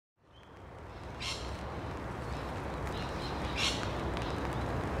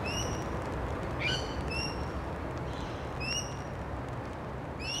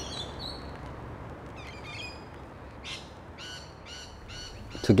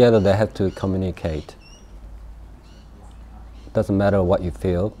together they have to communicate. It doesn't matter what you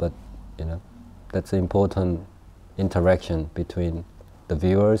feel, but that's an important interaction between the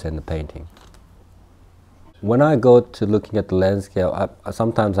viewers and the painting. When I go to looking at the landscape,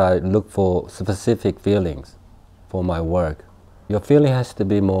 sometimes I look for specific feelings for my work. Your feeling has to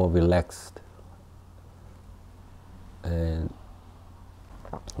be more relaxed. And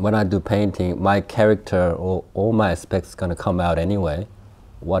when I do painting, my character or all my aspects going to come out anyway,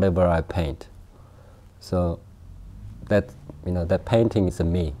 whatever I paint. So that painting is a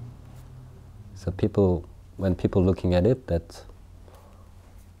me. So when people looking at it, that's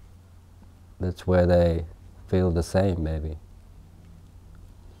where they feel the same, maybe.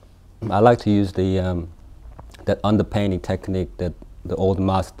 I like to use that underpainting technique that the old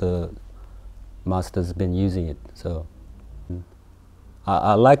masters been using it. So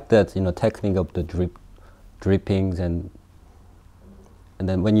I like that technique of the drippings, and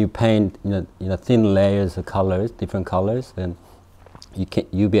then when you paint thin layers of colors, different colors, then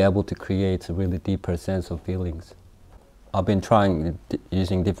you'll be able to create a really deeper sense of feelings. I've been trying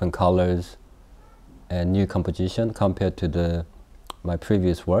using different colors and new composition compared to my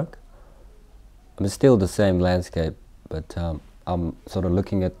previous work. I mean, still the same landscape, but I'm sort of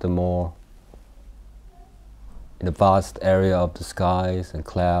looking at the more in the vast area of the skies and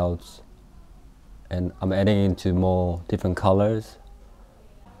clouds, and I'm adding into more different colors.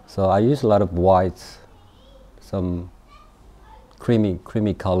 So I use a lot of whites, some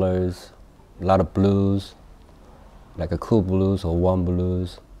creamy colors, a lot of blues, like a cool blues or warm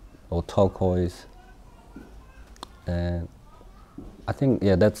blues or turquoise. And I think,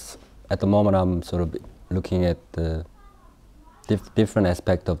 that's at the moment I'm sort of looking at the different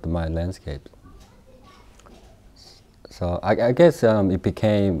aspect of my landscape. So I guess it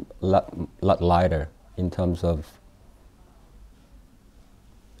became a lot lighter in terms of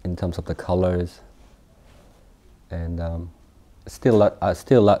the colors, and I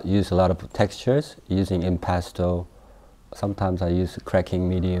still use a lot of textures using impasto. Sometimes I use cracking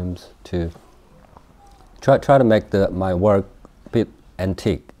mediums to try to make my work a bit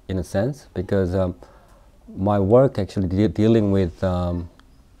antique in a sense, because my work actually dealing with the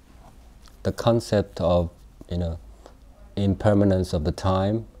concept of impermanence of the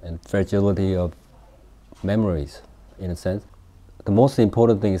time and fragility of memories, in a sense. The most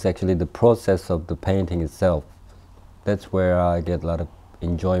important thing is actually the process of the painting itself. That's where I get a lot of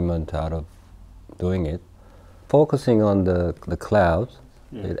enjoyment out of doing it. Focusing on the clouds,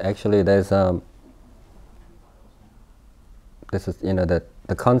 there's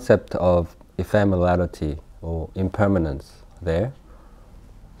the concept of ephemerality or impermanence there.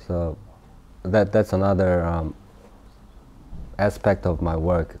 So that's another aspect of my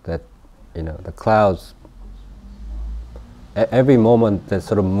work, that the clouds, every moment they're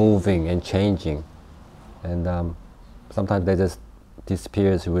sort of moving and changing, and sometimes they just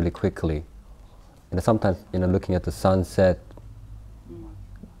disappears really quickly. And sometimes looking at the sunset,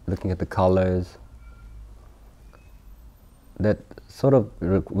 looking at the colors, that sort of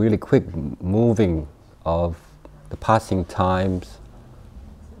really quick moving of the passing times,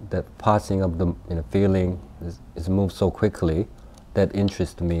 the passing of the feeling is moved so quickly, that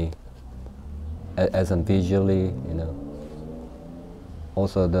interests me as in visually.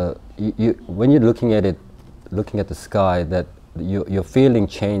 Also when you're looking at it, looking at the sky, that your feeling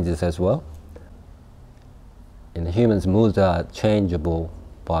changes as well. And humans' moods are changeable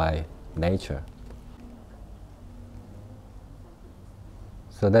by nature.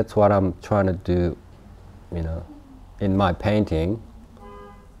 So that's what I'm trying to do, in my painting.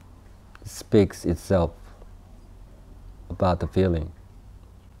 It speaks itself about the feeling.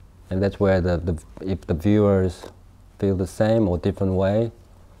 And that's where if the viewers feel the same or different way,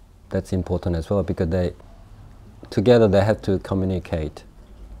 that's important as well, because together they have to communicate.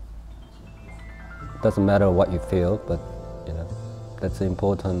 It doesn't matter what you feel, but that's an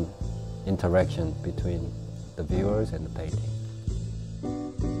important interaction between the viewers and the painting.